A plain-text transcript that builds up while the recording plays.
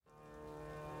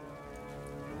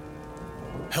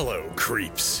Hello,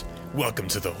 creeps. Welcome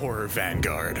to the Horror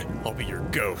Vanguard. I'll be your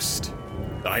ghost.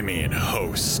 I mean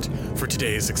host, for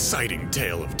today's exciting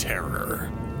tale of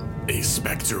terror. A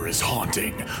specter is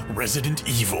haunting Resident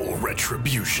Evil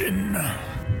Retribution.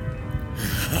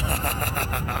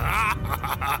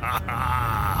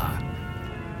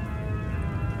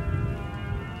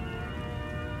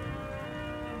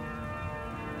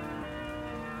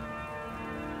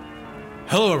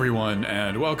 Hello, everyone,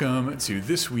 and welcome to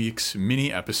this week's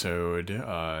mini episode.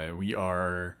 We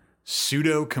are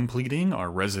pseudo-completing our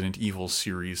Resident Evil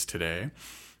series today.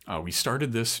 We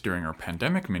started this during our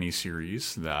pandemic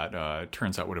mini-series that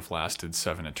turns out would have lasted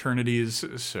 7 eternities,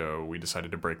 so we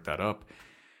decided to break that up.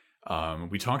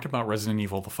 We talked about Resident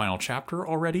Evil, the final chapter,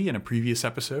 already in a previous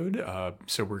episode,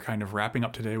 so we're kind of wrapping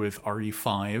up today with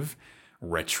RE5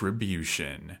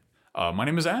 Retribution. My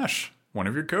name is Ash, one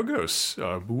of your co-ghosts.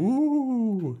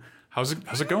 Woo! How's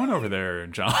it going over there,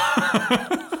 John?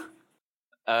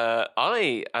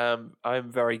 I'm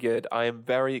very good. I am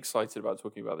very excited about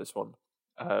talking about this one.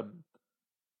 And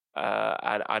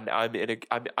I'm in a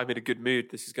good mood.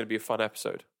 This is going to be a fun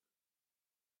episode.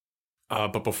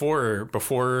 But before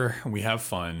we have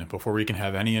fun, before we can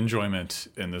have any enjoyment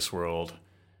in this world,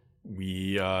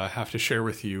 we have to share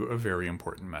with you a very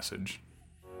important message.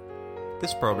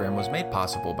 This program was made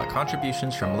possible by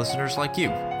contributions from listeners like you.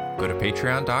 Go to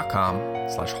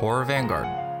patreon.com/horrorvanguard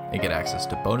and get access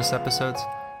to bonus episodes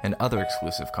and other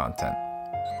exclusive content.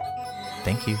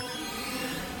 Thank you.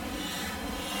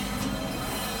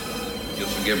 You'll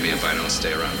forgive me if I don't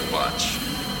stay around to watch.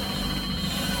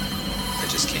 I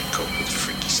just can't cope with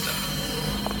freaky stuff.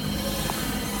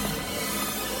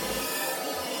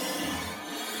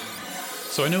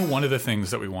 So I know one of the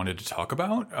things that we wanted to talk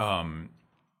about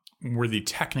were the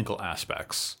technical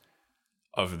aspects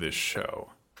of this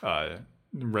show.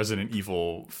 Resident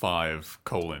Evil 5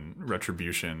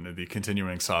 Retribution, the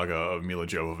continuing saga of Milla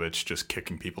Jovovich just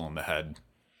kicking people in the head.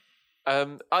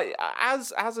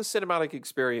 As a cinematic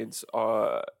experience,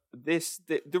 to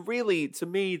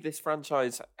me, this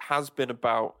franchise has been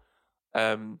about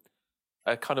a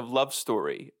kind of love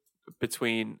story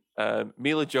between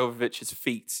Milla Jovovich's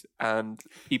feet and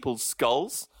people's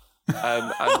skulls,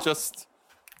 and just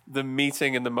the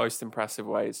meeting in the most impressive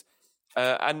ways.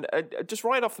 And just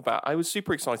right off the bat, I was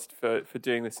super excited for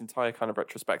doing this entire kind of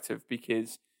retrospective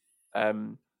because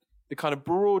the kind of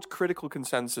broad critical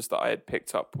consensus that I had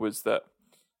picked up was that,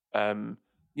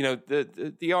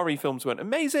 the RE films weren't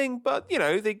amazing, but,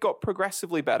 they got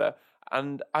progressively better.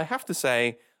 And I have to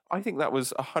say, I think that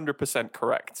was 100%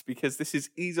 correct because this is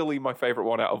easily my favorite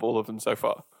one out of all of them so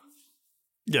far.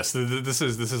 Yes, this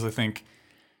is I think,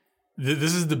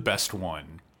 this is the best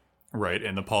one. Right,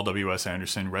 in the Paul W.S.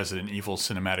 Anderson Resident Evil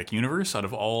cinematic universe, out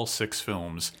of all 6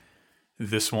 films,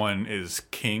 this one is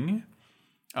king.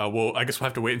 Well, I guess we'll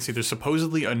have to wait and see. There's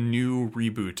supposedly a new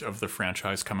reboot of the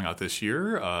franchise coming out this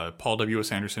year. Paul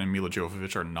W.S. Anderson and Milla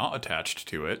Jovovich are not attached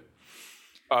to it.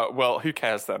 Well, who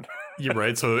cares then? You're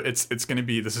right. So it's going to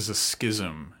be, this is a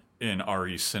schism in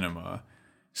RE cinema.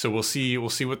 So we'll see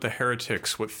what the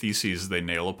heretics, what theses they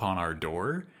nail upon our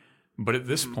door. But at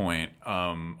this point,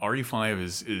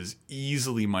 RE5 is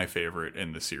easily my favorite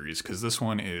in the series because this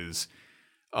one is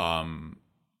a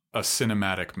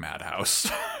cinematic madhouse.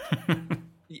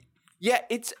 Yeah,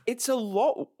 it's a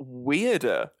lot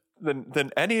weirder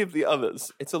than any of the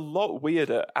others. It's a lot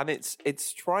weirder, and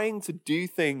it's trying to do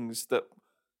things that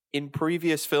in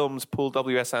previous films Paul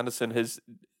W.S. Anderson has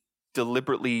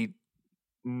deliberately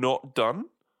not done.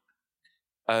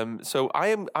 So I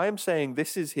am saying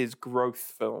this is his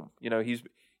growth film. He's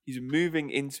moving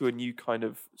into a new kind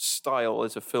of style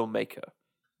as a filmmaker.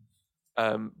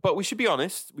 But we should be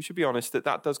honest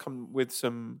that does come with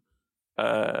some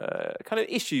kind of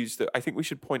issues that I think we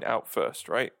should point out first,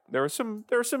 right? There are some,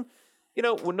 we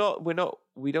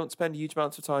don't spend huge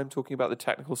amounts of time talking about the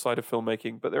technical side of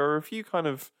filmmaking, but there are a few kind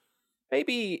of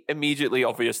maybe immediately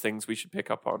obvious things we should pick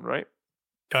up on, right?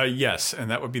 Yes,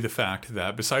 and that would be the fact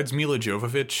that besides Milla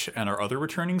Jovovich and our other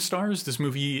returning stars, this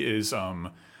movie is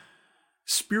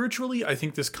spiritually, I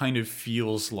think this kind of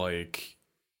feels like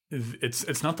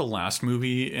it's not the last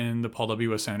movie in the Paul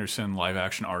W.S. Anderson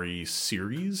live-action RE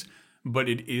series, but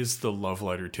it is the love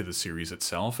letter to the series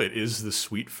itself. It is the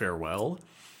sweet farewell.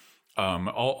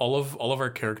 All of our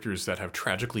characters that have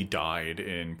tragically died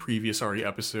in previous RE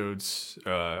episodes,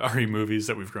 RE movies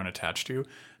that we've grown attached to,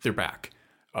 they're back.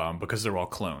 Because they're all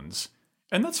clones.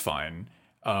 And that's fine.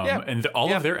 And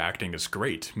all of their acting is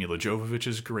great. Milla Jovovich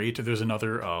is great. There's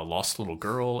another lost little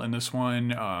girl in this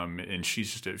one. And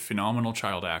she's just a phenomenal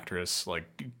child actress,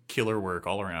 like killer work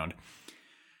all around.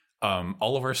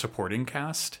 All of our supporting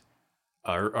cast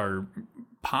are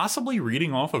possibly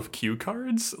reading off of cue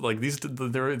cards. Like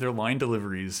their line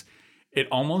deliveries. It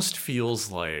almost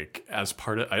feels like as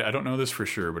part of, I don't know this for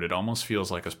sure, but it almost feels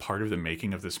like as part of the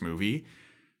making of this movie,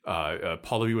 Paul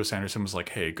W. S. Anderson was like,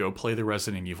 hey, go play the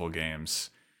Resident Evil games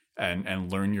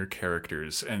and learn your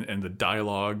characters. And the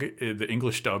dialogue, the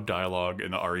English dub dialogue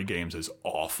in the RE games is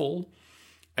awful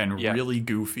and really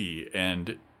goofy.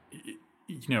 And,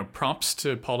 props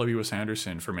to Paul W. S.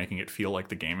 Anderson for making it feel like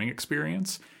the gaming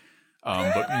experience.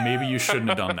 But maybe you shouldn't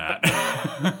have done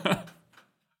that.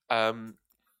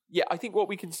 Yeah, I think what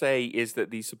we can say is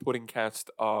that the supporting cast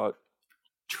are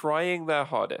trying their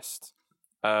hardest.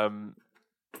 But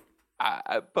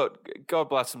God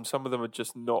bless them, some of them are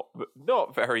just not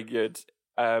very good.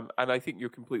 And I think you're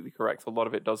completely correct. A lot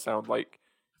of it does sound like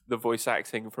the voice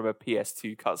acting from a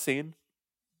PS2 cutscene.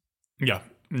 Yeah,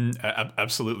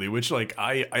 absolutely. Which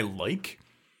I like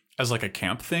as like a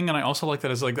camp thing, and I also like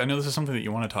that as like, I know this is something that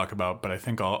you want to talk about, but I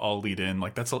think I'll lead in.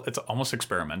 Like it's almost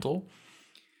experimental.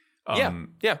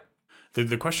 Yeah.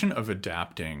 The question of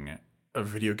adapting a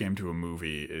video game to a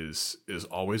movie is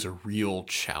always a real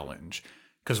challenge.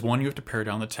 Because one, you have to pare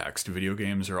down the text. Video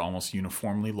games are almost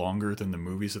uniformly longer than the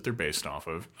movies that they're based off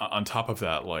of. On top of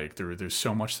that, like there's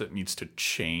so much that needs to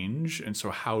change, and so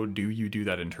how do you do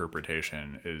that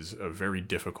interpretation is a very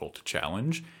difficult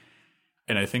challenge.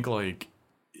 And I think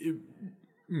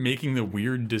making the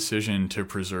weird decision to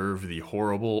preserve the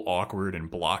horrible, awkward, and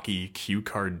blocky cue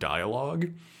card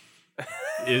dialogue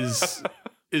is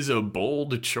a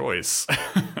bold choice.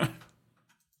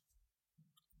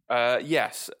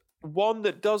 Yes. One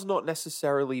that does not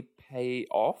necessarily pay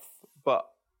off, but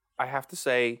I have to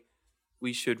say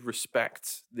we should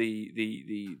respect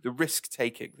the risk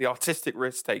taking, the artistic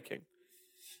risk taking.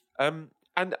 And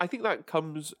I think that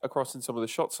comes across in some of the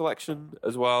shot selection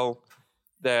as well.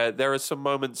 There are some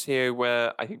moments here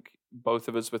where I think both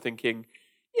of us were thinking,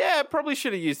 yeah, probably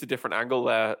should have used a different angle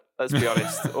there, let's be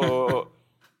honest. Or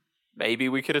maybe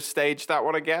we could have staged that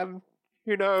one again.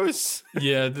 Who knows?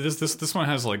 Yeah, this one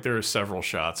has there are several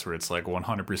shots where it's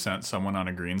 100% someone on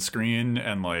a green screen,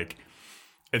 and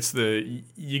it's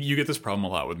you get this problem a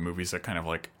lot with movies that kind of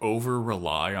over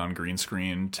rely on green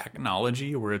screen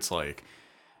technology, where it's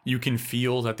you can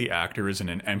feel that the actor is in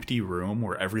an empty room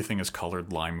where everything is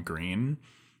colored lime green,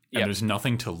 and there's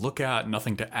nothing to look at,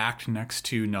 nothing to act next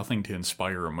to, nothing to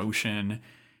inspire emotion,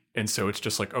 and so it's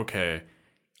just okay.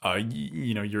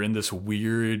 You're in this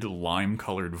weird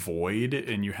lime-colored void,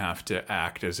 and you have to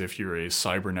act as if you're a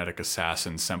cybernetic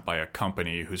assassin sent by a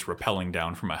company who's rappelling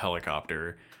down from a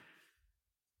helicopter.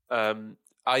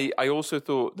 I also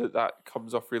thought that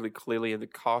comes off really clearly in the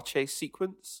car chase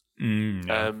sequence,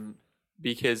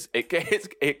 because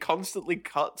it constantly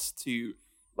cuts to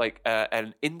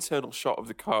an internal shot of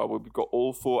the car where we've got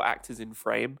all four actors in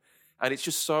frame, and it's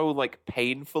just so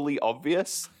painfully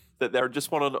obvious that they're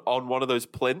just on one of those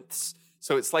plinths.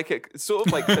 So it's sort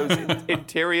of like those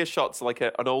interior shots, an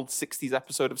old 60s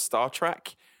episode of Star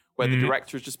Trek, where the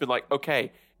director has just been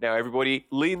okay, now everybody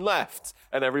lean left,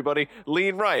 and everybody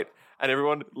lean right, and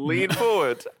everyone lean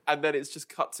forward. And then it's just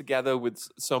cut together with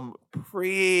some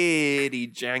pretty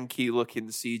janky looking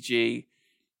CG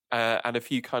and a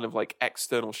few kind of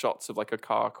external shots of a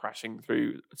car crashing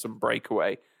through some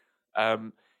breakaway.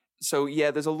 So yeah,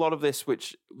 there's a lot of this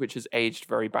which has aged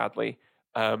very badly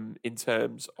in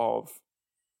terms of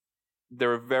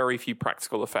there are very few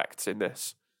practical effects in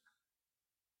this.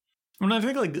 Well, I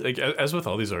think as with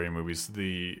all these RE movies,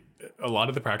 a lot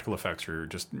of the practical effects are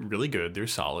just really good. They're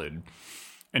solid,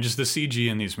 and just the CG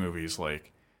in these movies, and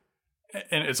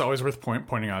it's always worth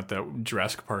pointing out that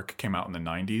Jurassic Park came out in the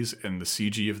 90s, and the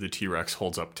CG of the T-Rex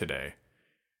holds up today.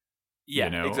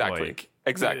 Yeah, exactly.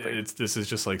 Exactly. This is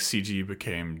just CG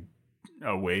became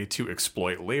a way to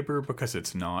exploit labor because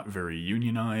it's not very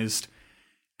unionized,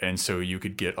 and so you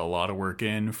could get a lot of work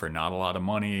in for not a lot of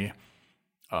money.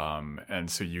 And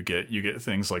so you get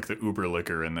things like the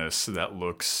Uberlicker in this that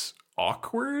looks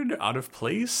awkward, out of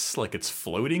place, it's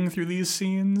floating through these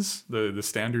scenes. The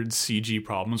standard CG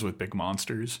problems with big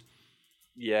monsters.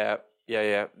 Yeah.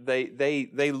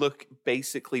 They look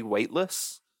basically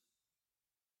weightless.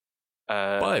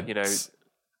 But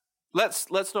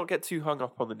let's not get too hung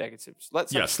up on the negatives.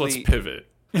 Let's pivot.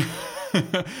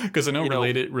 Because I know,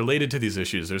 related to these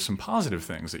issues, there's some positive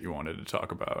things that you wanted to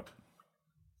talk about.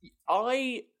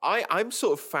 I'm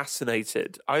sort of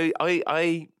fascinated.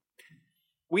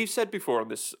 We've said before on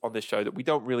this show that we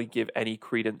don't really give any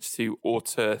credence to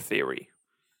auteur theory,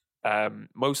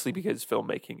 mostly because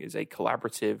filmmaking is a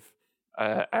collaborative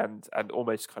and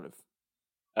almost kind of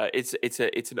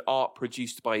It's an art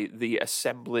produced by the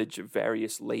assemblage of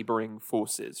various laboring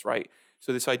forces, right?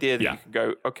 So this idea that you can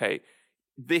go, okay,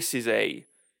 this is a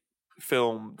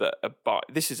film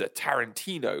this is a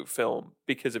Tarantino film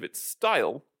because of its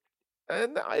style,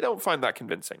 and I don't find that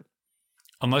convincing.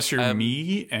 Unless you're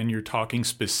me and you're talking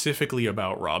specifically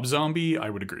about Rob Zombie, I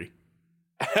would agree.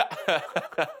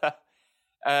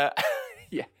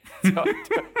 Yeah,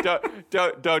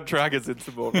 don't drag us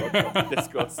into more Rob Zombie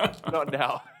discourse. Not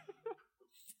now.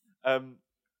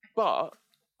 But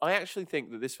I actually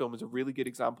think that this film is a really good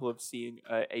example of seeing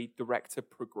a director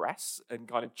progress and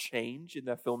kind of change in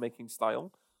their filmmaking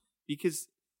style, because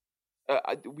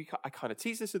I kind of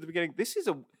teased this at the beginning. This is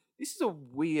a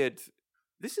weird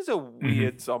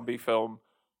zombie film,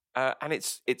 and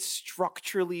it's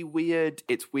structurally weird.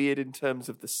 It's weird in terms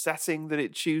of the setting that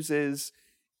it chooses.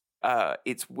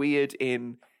 It's weird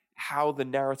in how the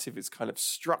narrative is kind of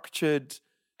structured.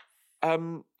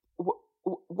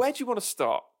 Where do you want to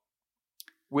start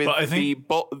with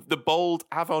the bold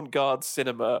avant-garde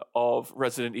cinema of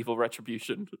Resident Evil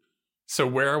Retribution? So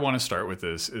where I want to start with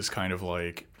this is kind of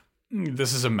like,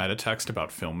 this is a meta text about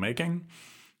filmmaking.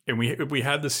 And we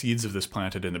had the seeds of this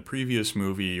planted in the previous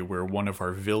movie, where one of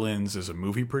our villains is a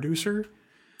movie producer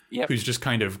who's just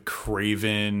kind of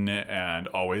craven and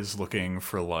always looking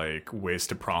for like ways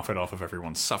to profit off of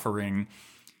everyone's suffering.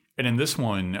 And in this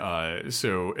one, Mila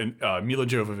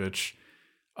Jovovich,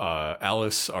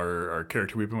 Alice, our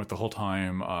character we've been with the whole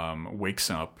time, wakes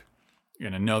up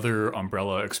in another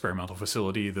Umbrella experimental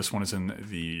facility. This one is in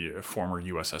the former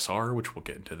USSR, which we'll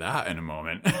get into that in a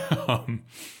moment.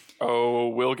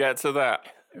 We'll get to that.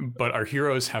 But our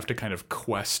heroes have to kind of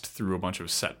quest through a bunch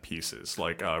of set pieces.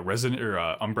 Like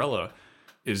Umbrella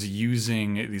is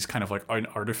using these kind of like an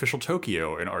artificial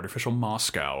Tokyo, an artificial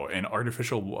Moscow, an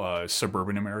artificial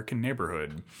suburban American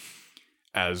neighborhood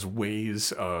as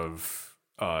ways of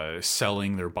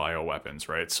selling their bioweapons,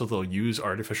 right? So they'll use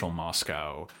artificial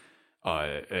Moscow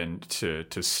and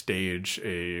to stage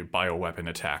a bioweapon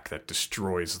attack that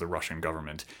destroys the Russian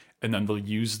government. And then they'll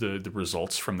use the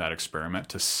results from that experiment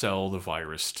to sell the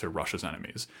virus to Russia's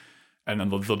enemies. And then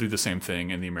they'll do the same thing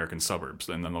in the American suburbs.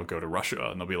 And then they'll go to Russia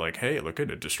and they'll be like, hey, look,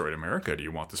 it destroyed America. Do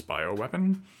you want this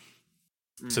bioweapon?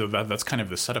 So that's kind of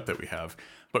the setup that we have.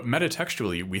 But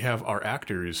metatextually, we have our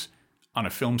actors on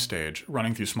a film stage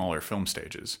running through smaller film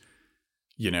stages.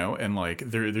 You know, and like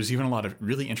there's even a lot of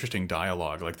really interesting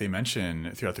dialogue. Like they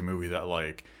mention throughout the movie that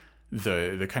like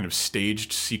the kind of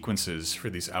staged sequences for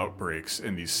these outbreaks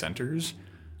in these centers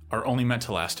are only meant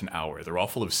to last an hour. They're all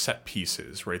full of set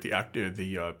pieces, right?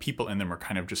 The people in them are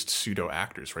kind of just pseudo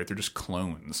actors, right? They're just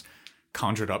clones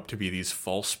conjured up to be these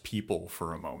false people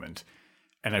for a moment.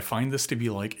 And I find this to be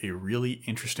like a really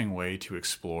interesting way to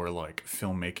explore like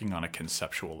filmmaking on a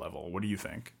conceptual level. What do you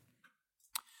think?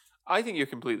 I think you're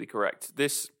completely correct.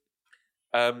 This,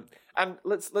 and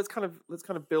let's kind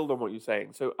of build on what you're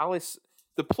saying. So Alice,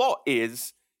 the plot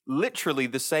is literally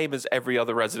the same as every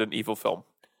other Resident Evil film.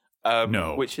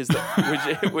 No, which is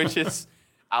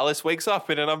Alice wakes up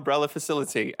in an Umbrella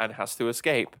facility and has to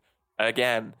escape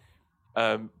again.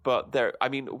 But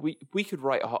we could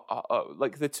write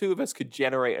like the two of us could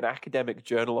generate an academic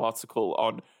journal article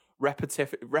on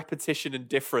repetition and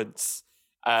difference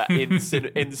in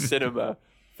cinema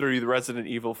through the Resident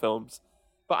Evil films.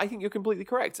 But I think you're completely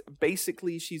correct.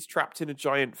 Basically, she's trapped in a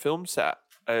giant film set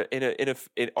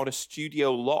on a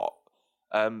studio lot.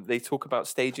 They talk about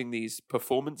staging these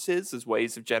performances as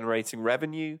ways of generating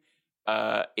revenue.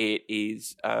 It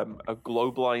is a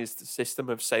globalized system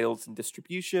of sales and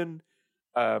distribution.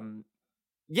 I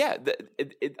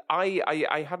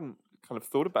hadn't kind of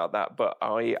thought about that, but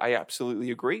I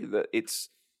absolutely agree that it's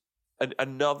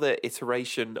another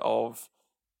iteration of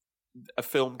a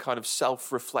film kind of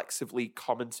self-reflexively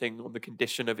commenting on the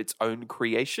condition of its own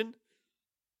creation.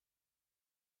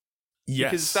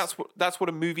 Yes, because that's what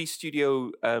a movie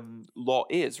studio lot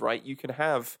is, right? You can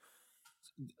have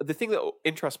the thing that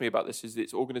interests me about this is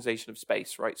its organization of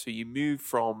space, right? So you move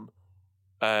from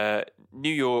New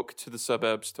York to the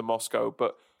suburbs to Moscow,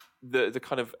 but the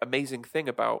kind of amazing thing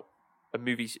about a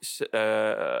movie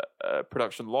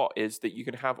production lot is that you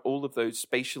can have all of those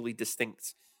spatially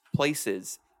distinct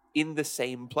places in the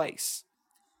same place.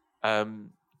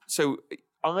 So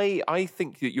I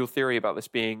think that your theory about this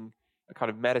being a kind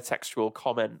of metatextual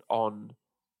comment on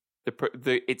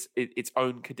its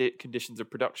own conditions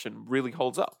of production really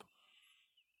holds up.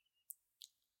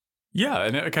 Yeah,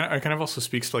 and it kind of also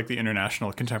speaks to like the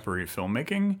international contemporary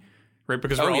filmmaking, right?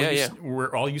 Because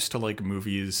we're all used to like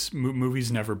movies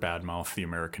never badmouth the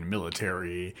American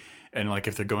military, and like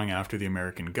if they're going after the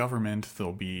American government,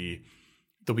 they'll be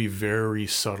they'll be very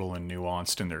subtle and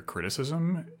nuanced in their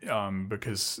criticism,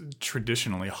 because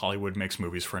traditionally Hollywood makes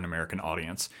movies for an American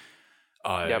audience.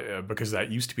 Because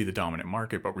that used to be the dominant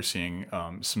market, but we're seeing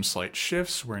some slight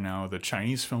shifts where now the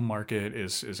Chinese film market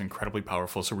is incredibly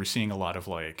powerful. So we're seeing a lot of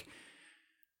like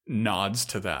nods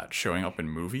to that showing up in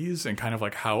movies, and kind of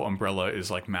like how Umbrella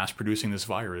is like mass producing this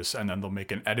virus, and then they'll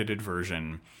make an edited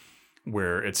version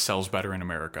where it sells better in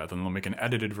America. Then they'll make an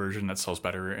edited version that sells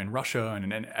better in Russia,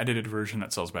 and an edited version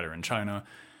that sells better in China.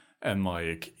 And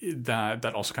like that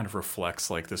also kind of reflects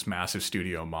like this massive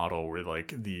studio model where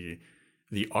like the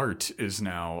art is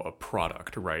now a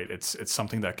product, right? It's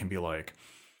something that can be like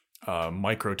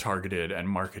micro-targeted and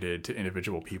marketed to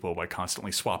individual people by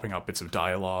constantly swapping out bits of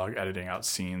dialogue, editing out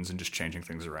scenes, and just changing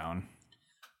things around.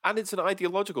 And it's an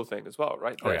ideological thing as well,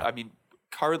 right? Oh, yeah. I mean,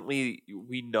 currently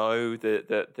we know that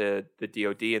the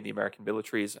DoD and the American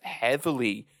military is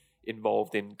heavily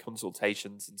involved in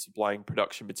consultations and supplying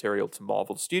production material to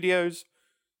Marvel Studios.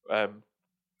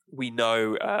 We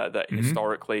know that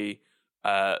historically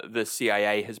the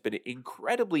CIA has been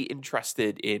incredibly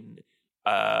interested in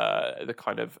the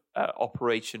kind of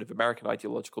operation of American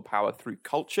ideological power through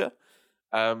culture.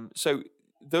 So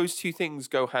those two things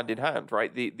go hand in hand,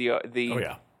 right?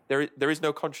 There is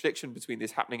no contradiction between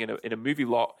this happening in a movie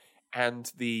lot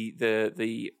and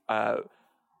the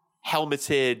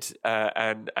helmeted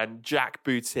and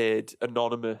jackbooted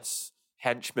anonymous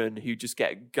henchmen who just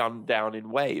get gunned down in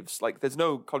waves. Like, there's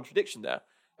no contradiction there.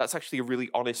 That's actually a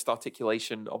really honest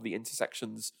articulation of the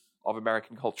intersections of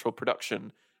American cultural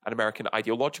production and American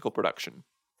ideological production.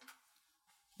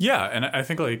 Yeah, and I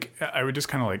think like I would just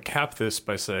kind of like cap this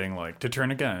by saying like, to turn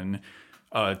again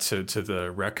to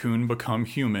the raccoon become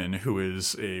human, who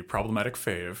is a problematic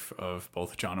fave of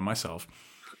both John and myself.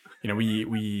 You know,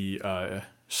 we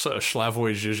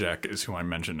Slavoj Žižek is who I'm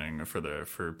mentioning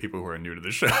for people who are new to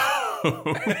the show.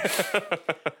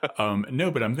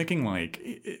 No, but I'm thinking like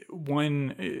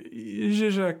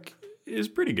Žižek is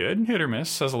pretty good, hit or miss.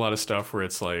 Says a lot of stuff where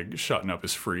it's like shutting up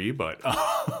is free, but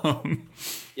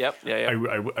Yep.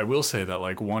 I will say that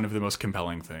like one of the most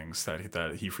compelling things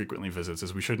that he frequently visits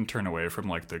is we shouldn't turn away from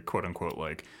like the quote unquote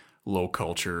like low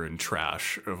culture and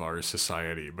trash of our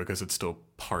society, because it's still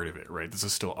part of it, right? This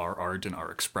is still our art and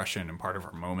our expression and part of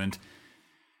our moment.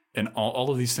 And all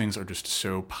of these things are just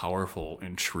so powerful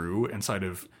and true inside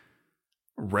of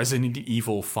Resident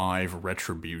Evil 5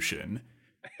 Retribution.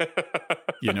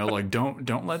 You know, like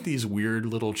don't let these weird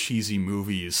little cheesy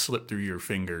movies slip through your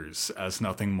fingers as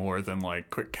nothing more than like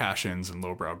quick cash-ins and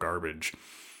lowbrow garbage,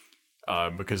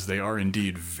 because they are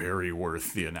indeed very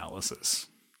worth the analysis.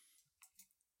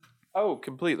 Oh,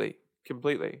 completely.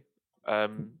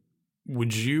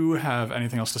 Would you have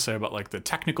anything else to say about like the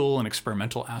technical and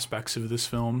experimental aspects of this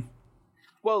film?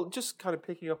 Well, just kind of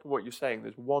picking up on what you're saying,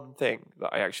 there's one thing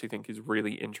that I actually think is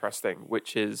really interesting,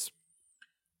 which is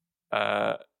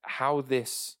how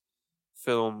this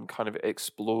film kind of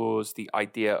explores the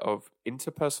idea of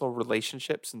interpersonal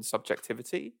relationships and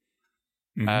subjectivity.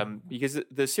 Because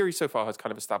the series so far has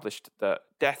kind of established that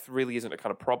death really isn't a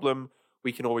kind of problem.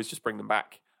 We can always just bring them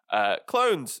back.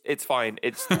 Clones, it's fine.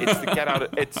 It's the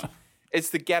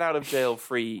get out of jail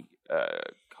free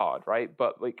card, right?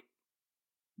 But like,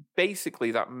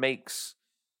 basically, that makes,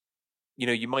 you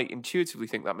know, you might intuitively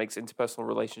think that makes interpersonal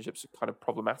relationships kind of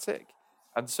problematic.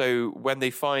 And so when they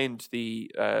find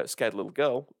the scared little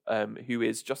girl, who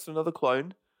is just another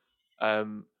clone,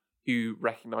 who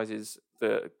recognizes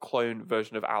the clone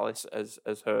version of Alice as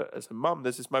her mum,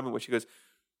 there's this moment where she goes,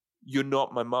 "You're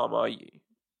not my mum, are you?"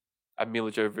 And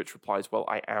Mila Jovovich replies, "Well,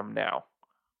 I am now,"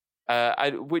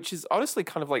 which is honestly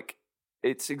kind of like,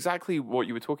 it's exactly what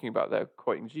you were talking about there,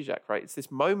 quoting Zizek, right? It's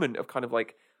this moment of kind of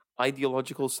like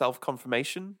ideological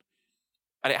self-confirmation.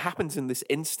 And it happens in this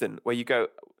instant where you go,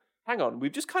 hang on,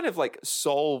 we've just kind of like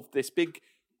solved this big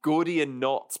Gordian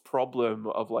knot problem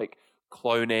of like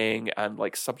cloning and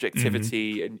like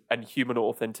subjectivity and human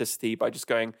authenticity by just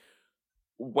going,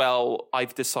 well,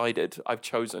 I've decided, I've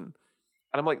chosen.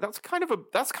 And I'm like, that's kind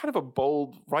of a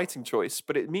bold writing choice,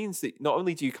 but it means that not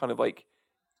only do you kind of like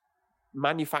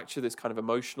manufacture this kind of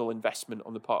emotional investment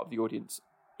on the part of the audience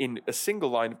in a single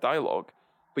line of dialogue,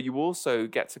 but you also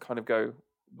get to kind of go,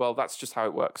 well, that's just how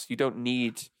it works. You don't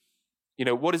need, you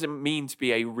know, what does it mean to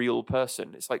be a real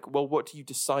person? It's like, well, what do you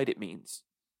decide it means?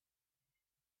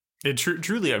 It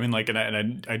truly, I mean, like, and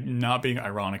I'm not being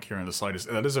ironic here in the slightest.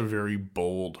 That is a very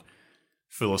bold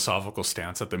philosophical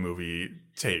stance that the movie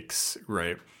takes,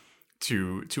 right?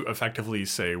 To effectively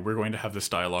say, we're going to have this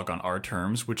dialogue on our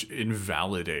terms, which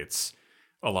invalidates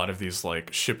a lot of these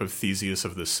like ship of Theseus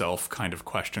of the self kind of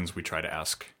questions we try to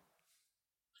ask.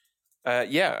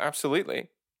 Yeah, absolutely.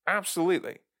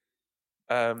 Absolutely.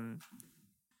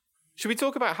 Should we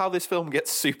talk about how this film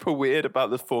gets super weird about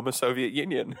the former Soviet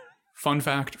Union? Fun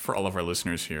fact for all of our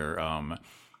listeners here: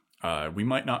 we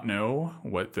might not know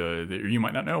what you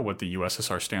might not know what the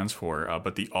USSR stands for,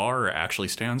 but the R actually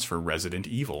stands for Resident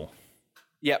Evil.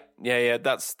 Yep, yeah.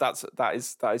 That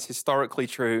is historically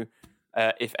true.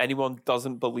 If anyone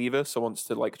doesn't believe us or wants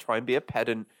to like try and be a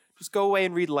pedant, just go away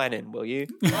and read Lenin, will you?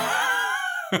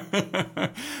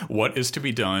 What is to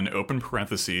be done, open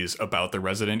parentheses, about the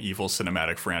Resident Evil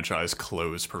cinematic franchise,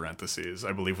 close parentheses,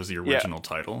 I believe was the original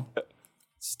title.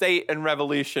 State and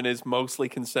Revolution is mostly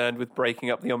concerned with breaking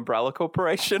up the Umbrella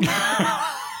Corporation.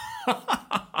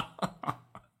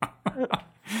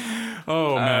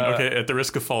 Oh, man. Okay, at the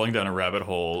risk of falling down a rabbit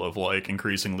hole of like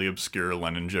increasingly obscure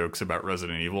Lenin jokes about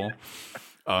Resident Evil.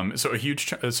 So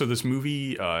this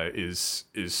movie is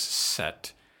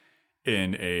set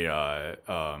in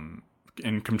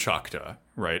in Kamchatka,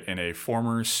 right, in a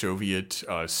former Soviet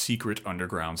secret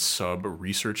underground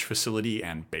sub-research facility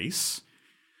and base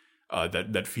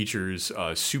that features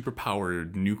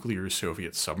superpowered nuclear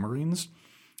Soviet submarines.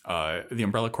 The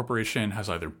Umbrella Corporation has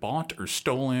either bought or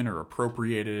stolen or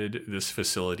appropriated this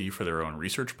facility for their own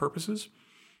research purposes.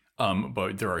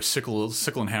 But there are sickle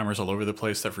and hammers all over the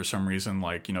place that for some reason,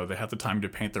 like, you know, they had the time to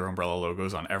paint their Umbrella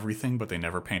logos on everything, but they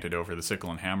never painted over the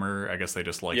sickle and hammer. I guess they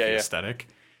just like the aesthetic.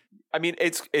 I mean,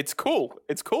 it's cool.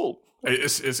 It's cool.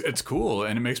 It's cool.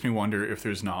 And it makes me wonder if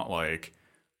there's not like,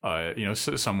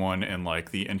 someone in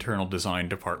like the internal design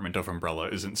department of Umbrella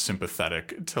isn't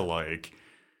sympathetic to like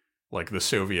the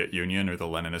Soviet Union or the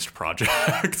Leninist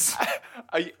projects.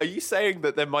 Are you saying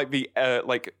that there might be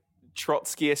like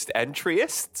Trotskyist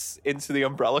entryists into the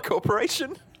Umbrella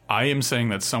Corporation? I am saying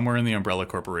that somewhere in the Umbrella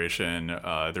Corporation,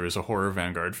 there is a horror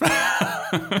vanguard.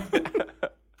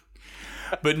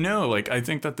 But no, like I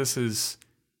think that this is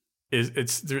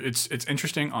it's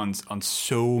interesting on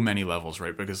so many levels,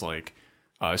 right? Because like,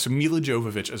 so Mila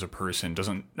Jovovich as a person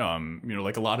doesn't,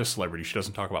 like a lot of celebrities, she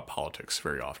doesn't talk about politics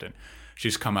very often.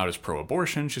 She's come out as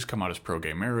pro-abortion, she's come out as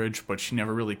pro-gay marriage, but she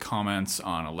never really comments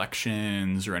on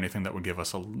elections or anything that would give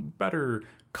us a better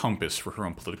compass for her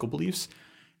own political beliefs,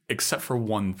 except for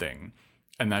one thing,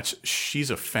 and that's she's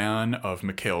a fan of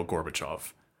Mikhail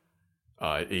Gorbachev.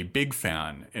 A big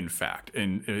fan, in fact,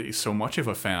 and so much of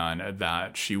a fan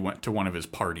that she went to one of his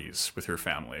parties with her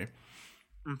family.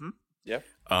 Mm-hmm. Yeah.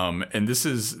 And this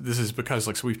is because,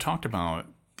 like, so we've talked about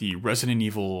the Resident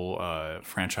Evil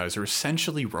franchise are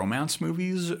essentially romance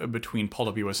movies between Paul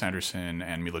W.S. Anderson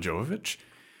and Mila Jovovich.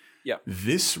 Yeah.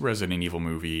 This Resident Evil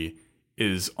movie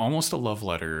is almost a love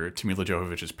letter to Mila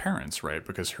Jovovich's parents, right?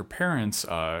 Because her parents,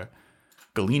 Galina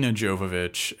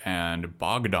Jovovich and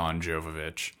Bogdan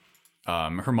Jovovich,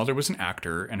 her mother was an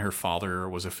actor and her father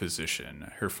was a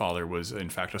physician. Her father was,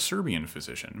 in fact, a Serbian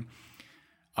physician.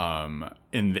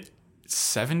 In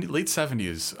the late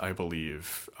 70s, I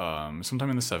believe, sometime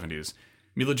in the 70s,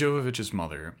 Mila Jovovich's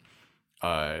mother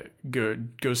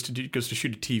goes to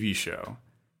shoot a TV show,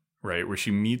 right, where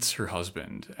she meets her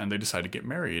husband and they decide to get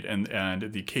married, and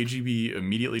the KGB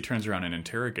immediately turns around and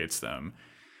interrogates them.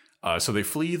 So they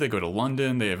flee, they go to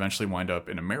London, they eventually wind up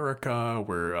in America,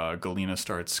 where Galina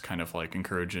starts kind of like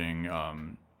encouraging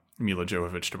Mila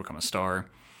Jovovich to become a star.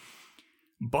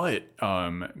 But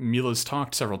Mila's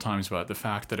talked several times about the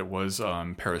fact that it was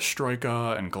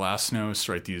Perestroika and Glasnost,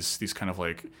 right? These kind of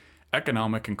like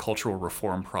economic and cultural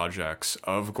reform projects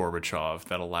of Gorbachev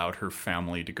that allowed her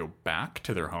family to go back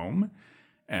to their home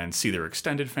and see their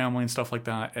extended family and stuff like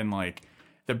that. And like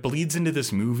that bleeds into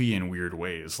this movie in weird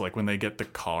ways. Like when they get the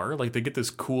car, like they get this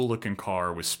cool looking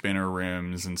car with spinner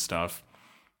rims and stuff.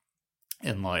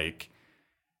 And like,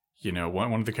 you know,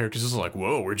 one of the characters is like,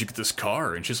 whoa, where'd you get this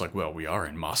car? And she's like, well, we are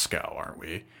in Moscow, aren't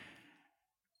we?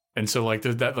 And so like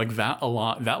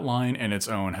that line in its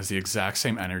own has the exact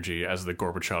same energy as the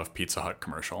Gorbachev Pizza Hut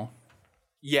commercial.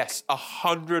 Yes,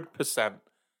 100%.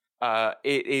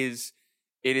 It is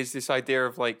this idea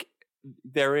of like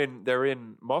they're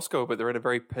in Moscow, but they're in a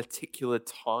very particular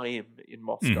time in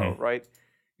Moscow, Mm-hmm. right?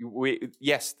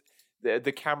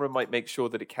 The camera might make sure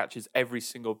that it catches every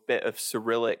single bit of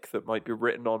Cyrillic that might be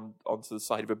written onto the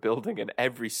side of a building and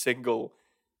every single,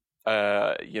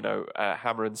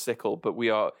 hammer and sickle. But we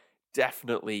are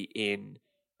definitely in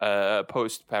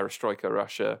post-Perestroika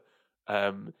Russia.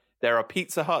 There are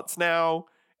Pizza Huts now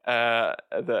that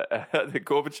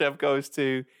Gorbachev goes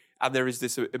to, and there is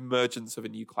this emergence of a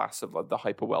new class of like, the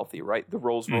hyper-wealthy, right? The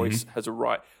Rolls-Royce has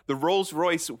arrived. The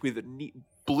Rolls-Royce with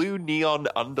blue neon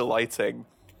underlighting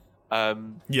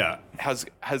has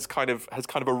kind of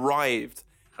arrived.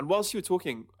 And whilst you were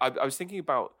talking, I was thinking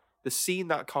about the scene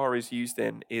that car is used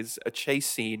in is a chase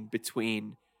scene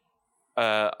between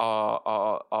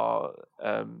our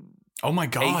oh my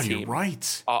God, A-team, you're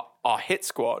right. our hit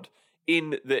squad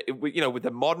with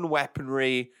the modern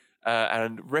weaponry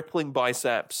and rippling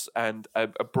biceps and a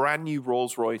brand new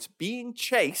Rolls Royce being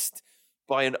chased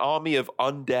by an army of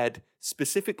undead,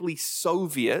 specifically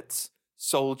Soviet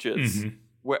soldiers,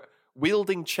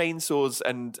 wielding chainsaws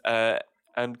and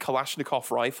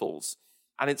Kalashnikov rifles.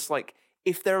 And it's like,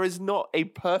 if there is not a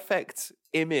perfect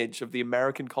image of the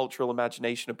American cultural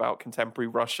imagination about contemporary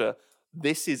Russia,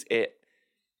 this is it.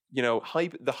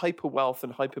 The hyper wealth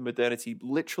and hyper modernity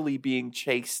literally being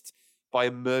chased by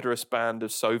a murderous band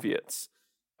of Soviets.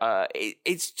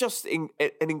 It's just an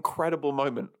incredible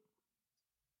moment.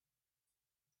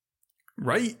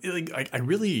 Right? Like, I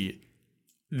really...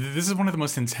 This is one of the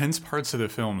most intense parts of the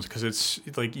films because it's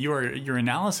like your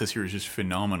analysis here is just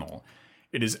phenomenal.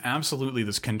 It is absolutely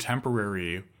this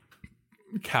contemporary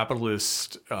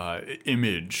capitalist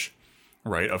image,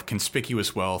 right, of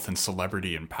conspicuous wealth and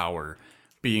celebrity and power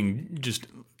being just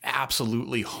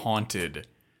absolutely haunted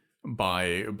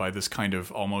by this kind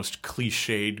of almost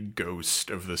cliched ghost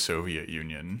of the Soviet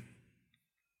Union.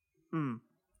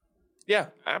 Yeah,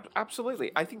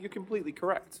 absolutely. I think you're completely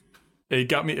correct. It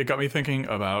got me thinking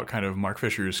about kind of Mark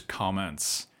Fisher's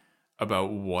comments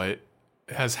about what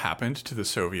has happened to the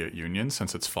Soviet Union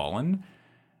since it's fallen.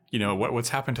 What's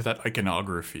happened to that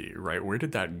iconography, right? Where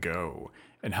did that go?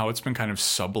 And how it's been kind of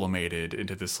sublimated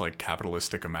into this like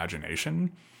capitalistic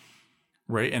imagination,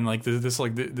 right? And like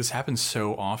this happens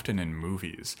so often in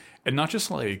movies, and not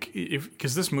just like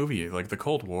because this movie, like the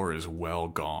Cold War, is well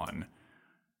gone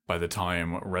by the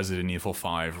time Resident Evil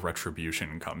 5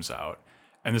 Retribution comes out.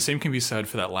 And the same can be said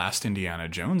for that last Indiana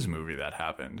Jones movie that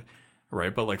happened,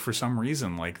 right? But like for some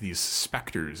reason, like these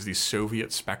specters, these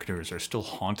Soviet specters are still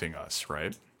haunting us,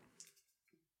 right?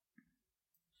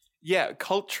 Yeah,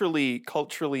 culturally,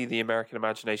 the American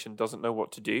imagination doesn't know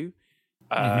what to do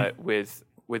with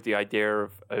the idea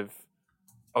of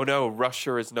oh no,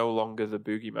 Russia is no longer the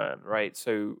boogeyman, right?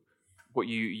 So what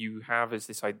you have is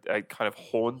this kind of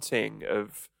haunting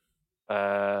of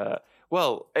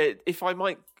if I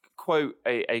might quote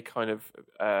a kind of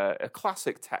a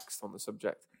classic text on the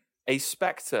subject, a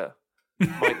specter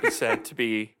might be said to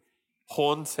be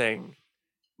haunting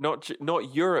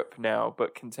not Europe now,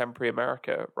 but contemporary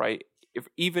America, right? If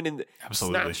even in the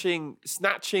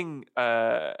snatching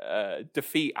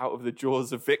defeat out of the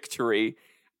jaws of victory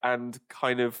and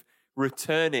kind of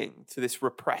returning to this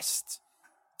repressed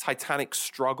titanic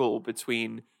struggle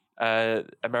between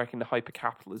American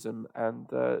hypercapitalism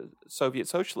and Soviet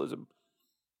socialism.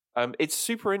 It's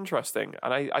super interesting,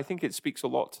 and I think it speaks a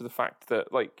lot to the fact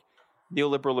that like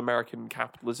neoliberal American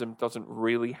capitalism doesn't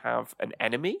really have an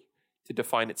enemy to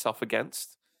define itself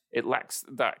against. It lacks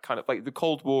that kind of like the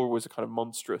Cold War was a kind of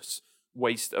monstrous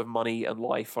waste of money and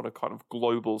life on a kind of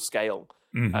global scale.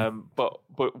 But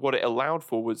what it allowed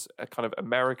for was a kind of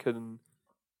American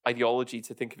ideology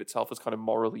to think of itself as kind of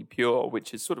morally pure,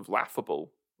 which is sort of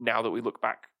laughable now that we look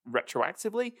back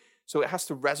retroactively. So it has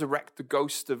to resurrect the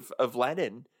ghost of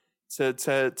Lenin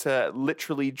to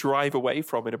literally drive away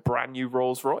from in a brand new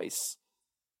Rolls Royce.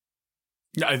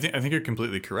 Yeah, I think you're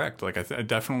completely correct. Like, I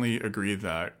definitely agree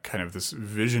that kind of this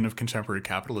vision of contemporary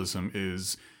capitalism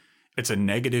it's a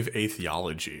negative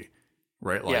atheology,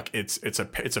 right? Like, it's a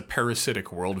parasitic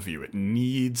worldview. It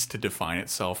needs to define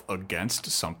itself against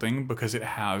something because it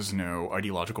has no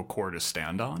ideological core to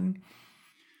stand on,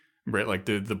 right? Like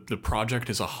the project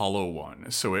is a hollow one,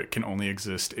 so it can only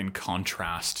exist in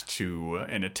contrast to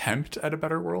an attempt at a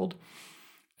better world.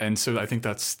 And so I think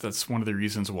that's one of the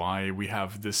reasons why we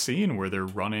have this scene where they're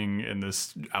running in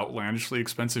this outlandishly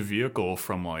expensive vehicle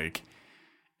from like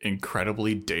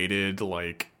incredibly dated,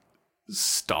 like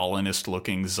Stalinist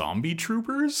looking zombie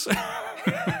troopers.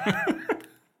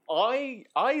 I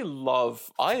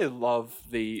love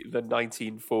the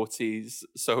 1940s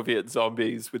Soviet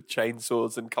zombies with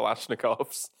chainsaws and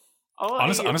Kalashnikovs.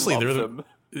 Honestly, they're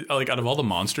like out of all the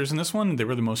monsters in this one, they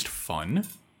were the most fun.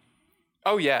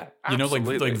 Oh yeah,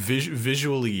 absolutely. Like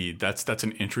visually, that's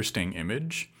an interesting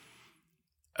image,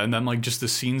 and then like just the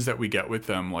scenes that we get with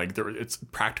them, like it's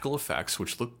practical effects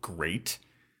which look great.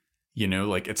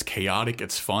 Like it's chaotic,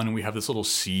 it's fun. We have this little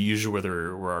siege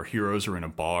where our heroes are in a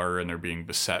bar and they're being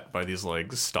beset by these like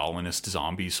Stalinist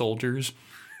zombie soldiers,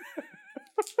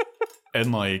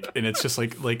 and it's just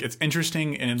like it's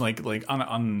interesting and like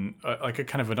on like a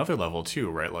kind of another level too,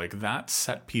 right? Like that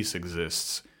set piece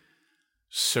exists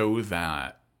so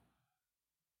that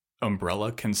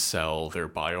Umbrella can sell their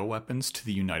bioweapons to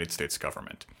the United States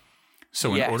government.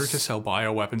 So in order to sell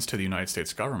bioweapons to the United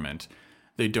States government,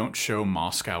 they don't show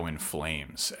Moscow in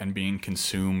flames and being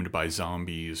consumed by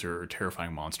zombies or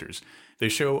terrifying monsters. They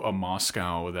show a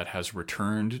Moscow that has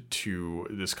returned to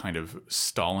this kind of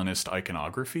Stalinist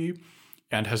iconography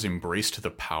and has embraced the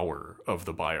power of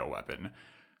the bioweapon.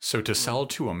 So to sell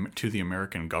to the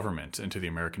American government and to the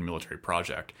American military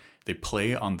project, they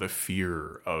play on the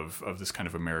fear of this kind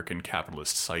of American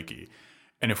capitalist psyche.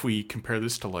 And if we compare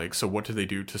this to like, so what do they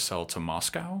do to sell to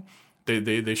Moscow?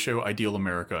 They show ideal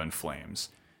America in flames.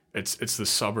 It's the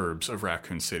suburbs of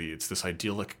Raccoon City. It's this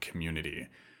idyllic community,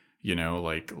 you know,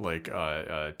 like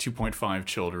 2.5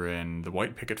 children, the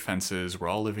white picket fences. We're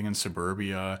all living in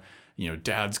suburbia. You know,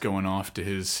 dad's going off to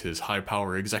his high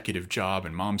power executive job,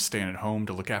 and mom's staying at home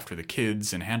to look after the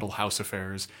kids and handle house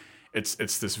affairs. It's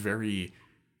this very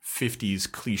 50s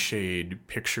cliched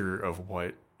picture of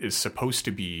what is supposed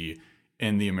to be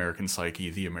in the American psyche,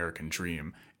 the American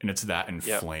dream, and it's that in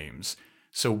flames.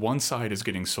 So one side is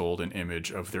getting sold an image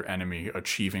of their enemy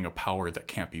achieving a power that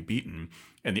can't be beaten,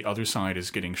 and the other side is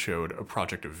getting showed a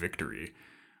project of victory,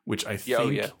 which I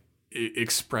think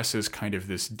expresses kind of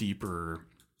this deeper...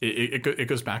 It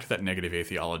goes back to that negative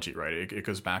atheology, right? It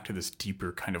goes back to this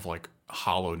deeper kind of like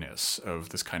hollowness of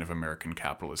this kind of American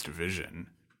capitalist vision.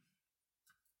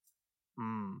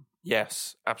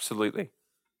 Yes, absolutely.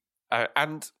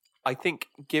 And I think,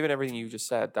 given everything you just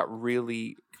said, that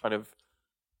really kind of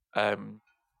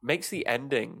makes the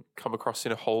ending come across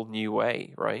in a whole new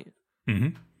way, right?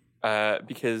 Mm-hmm.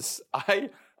 Because I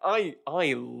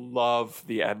love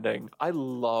the ending. I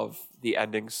love the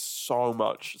ending so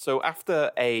much. So after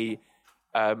a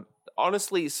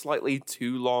honestly slightly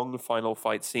too long final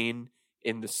fight scene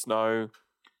in the snow,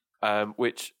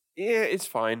 which it's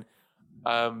fine.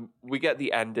 We get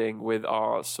the ending with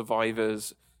our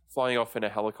survivors flying off in a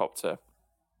helicopter,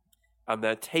 and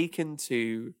they're taken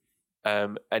to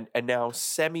a now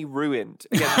semi-ruined.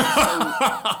 Again,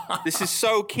 this is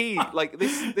so key. Like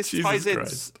this ties in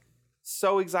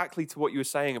so exactly to what you were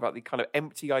saying about the kind of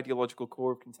empty ideological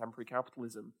core of contemporary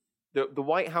capitalism. The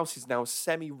White House is now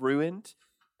semi-ruined.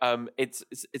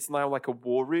 It's now like a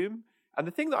war room. And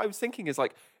the thing that I was thinking is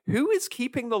like, who is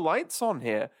keeping the lights on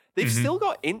here? They've still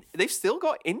got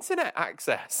internet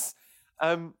access.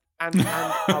 And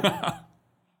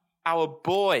our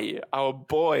boy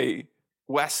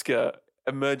Wesker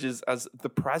emerges as the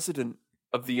president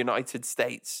of the United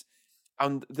States.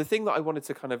 And the thing that I wanted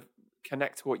to kind of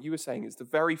connect to what you were saying is the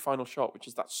very final shot, which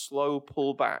is that slow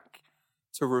pullback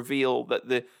to reveal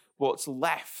that what's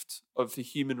left of the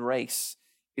human race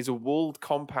is a walled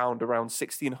compound around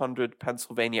 1600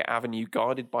 Pennsylvania Avenue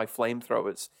guarded by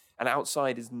flamethrowers. And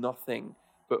outside is nothing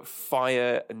but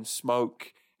fire and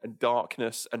smoke and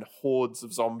darkness and hordes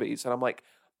of zombies. And I'm like,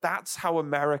 that's how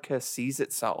America sees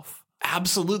itself.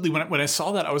 Absolutely. When I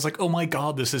saw that, I was like, oh my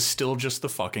God, this is still just the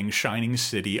fucking shining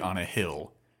city on a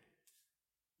hill.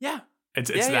 Yeah. It's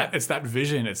that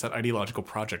vision, it's that ideological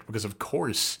project, because of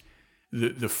course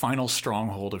the final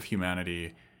stronghold of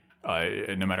humanity,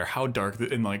 no matter how dark,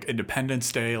 in like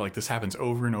Independence Day, like this happens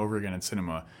over and over again in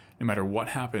cinema, no matter what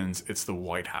happens, it's the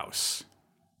White House.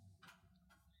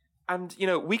 And you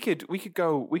know, we could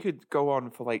go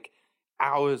on for like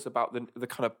hours about the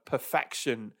kind of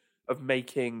perfection of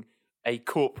making a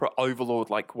corporate overlord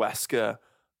like Wesker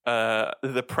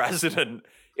the president.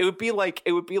 It would be like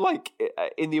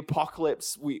in the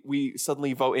apocalypse, we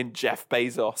suddenly vote in Jeff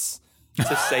Bezos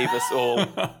to save us all,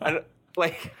 and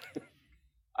like,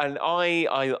 and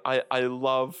I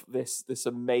love this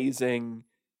amazing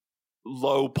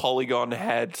low polygon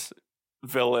head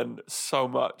villain so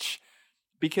much,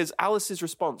 because Alice's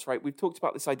response, right? We've talked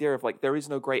about this idea of like there is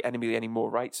no great enemy anymore,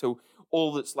 right? So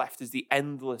all that's left is the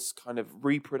endless kind of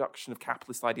reproduction of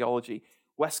capitalist ideology.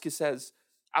 Wesker says,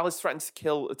 Alice threatens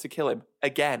to kill him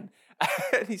again.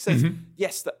 And he says,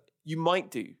 yes, that you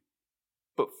might do.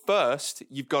 But first,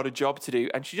 you've got a job to do.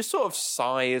 And she just sort of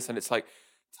sighs, and it's like,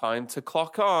 time to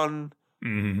clock on.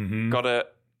 Mm-hmm.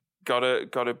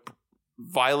 Gotta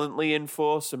violently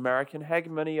enforce American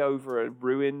hegemony over a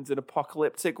ruined and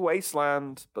apocalyptic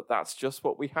wasteland. But that's just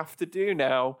what we have to do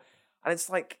now. And it's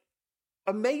like,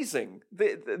 amazing.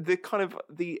 The kind of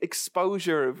the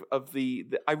exposure of the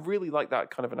I really like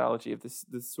that kind of analogy of this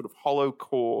sort of hollow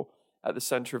core at the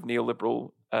center of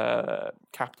neoliberal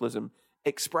capitalism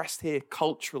expressed here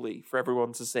culturally for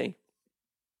everyone to see.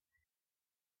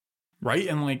 Right,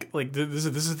 and like this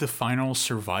is the final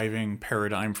surviving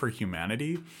paradigm for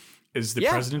humanity is the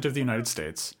president of the United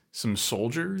States, some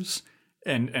soldiers,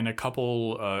 and a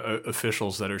couple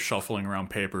officials that are shuffling around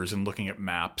papers and looking at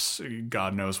maps.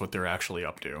 God knows what they're actually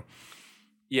up to.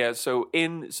 Yeah, so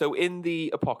in the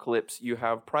apocalypse, you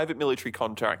have private military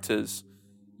contractors,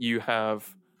 you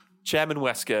have Chairman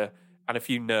Wesker, and a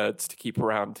few nerds to keep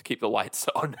around to keep the lights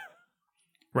on.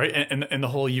 Right, and the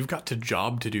whole "you've got to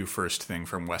job to do first" thing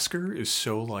from Wesker is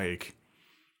so like,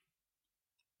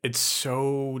 it's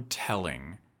so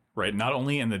telling, right? Not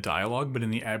only in the dialogue, but in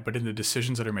the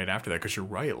decisions that are made after that. Because you're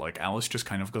right, like Alice just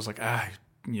kind of goes like,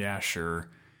 yeah, sure,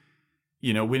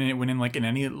 you know, when in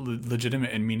any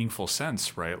legitimate and meaningful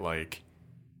sense, right? Like,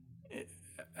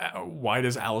 why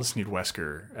does Alice need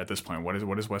Wesker at this point? What is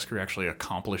Wesker actually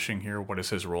accomplishing here? What is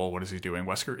his role? What is he doing?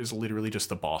 Wesker is literally just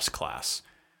the boss class.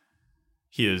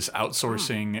 He is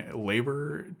outsourcing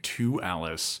labor to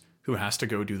Alice, who has to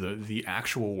go do the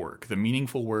actual work, the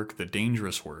meaningful work, the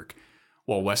dangerous work,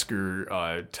 while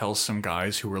Wesker tells some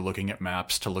guys who are looking at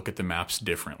maps to look at the maps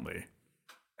differently.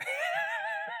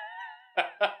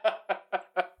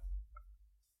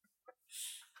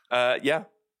 Yeah.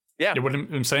 What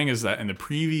I'm saying is that in the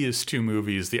previous two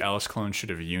movies, the Alice clones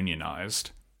should have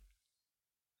unionized.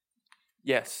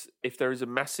 Yes, if there is a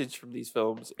message from these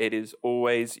films, it is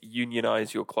always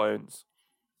unionize your clones.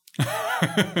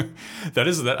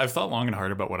 that I've thought long and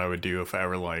hard about what I would do if I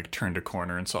ever like turned a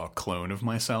corner and saw a clone of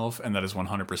myself, and that is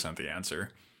 100% the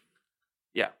answer.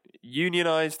 Yeah,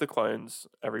 unionize the clones,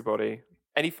 everybody.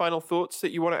 Any final thoughts that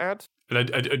you want to add?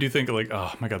 But I do think like,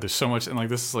 oh my god, there's so much, and like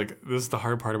this is the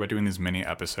hard part about doing these mini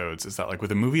episodes is that like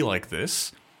with a movie like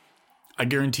this, I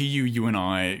guarantee you and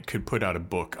I could put out a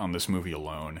book on this movie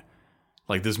alone.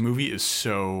 Like, this movie is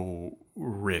so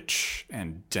rich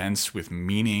and dense with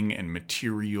meaning and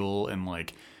material, and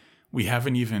like we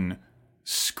haven't even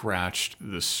scratched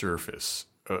the surface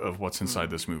of what's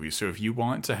inside this movie. So if you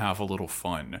want to have a little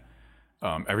fun,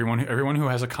 everyone who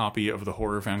has a copy of the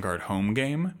Horror Vanguard home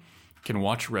game can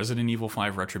watch Resident Evil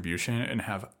 5 Retribution and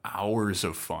have hours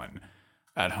of fun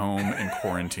at home in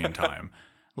quarantine time.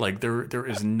 Like there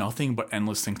is nothing but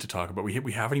endless things to talk about.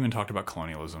 We haven't even talked about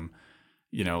colonialism.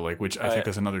 You know, like, which I think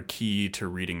is another key to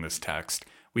reading this text.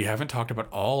 We haven't talked about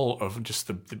all of just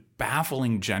the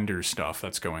baffling gender stuff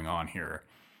that's going on here.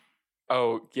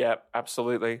 Oh, yeah,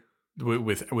 absolutely.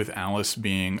 With Alice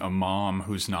being a mom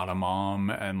who's not a mom,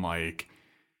 and like,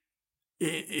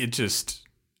 it just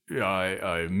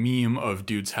a meme of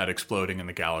dude's head exploding and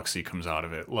the galaxy comes out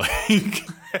of it. Like,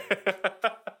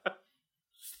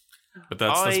 but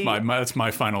that's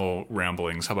my final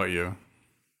ramblings. How about you?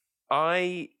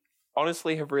 I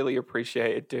honestly have really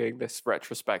appreciated doing this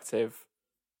retrospective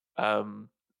on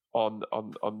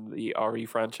the RE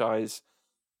franchise.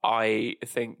 I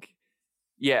think,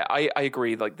 yeah, I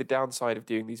agree. Like, the downside of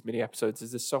doing these mini episodes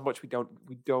is there's so much we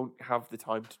don't have the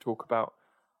time to talk about.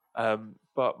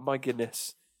 But my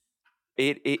goodness,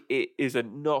 it is a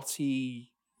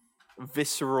knotty,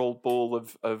 visceral ball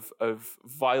of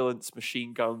violence,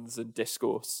 machine guns, and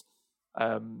discourse,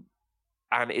 and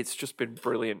it's just been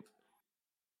brilliant.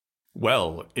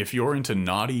 Well, if you're into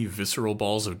naughty, visceral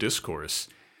balls of discourse,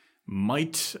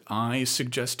 might I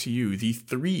suggest to you the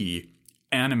 3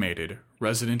 animated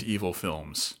Resident Evil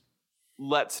films?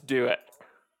 Let's do it.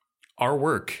 Our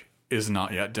work is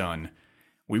not yet done.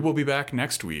 We will be back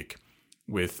next week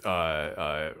with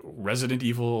Resident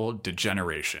Evil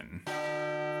Degeneration.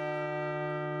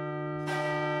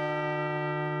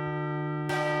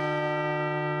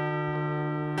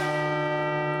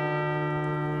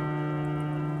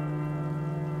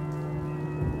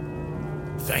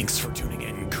 Thanks for tuning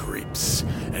in, creeps.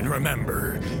 And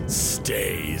remember,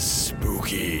 stay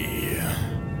spooky.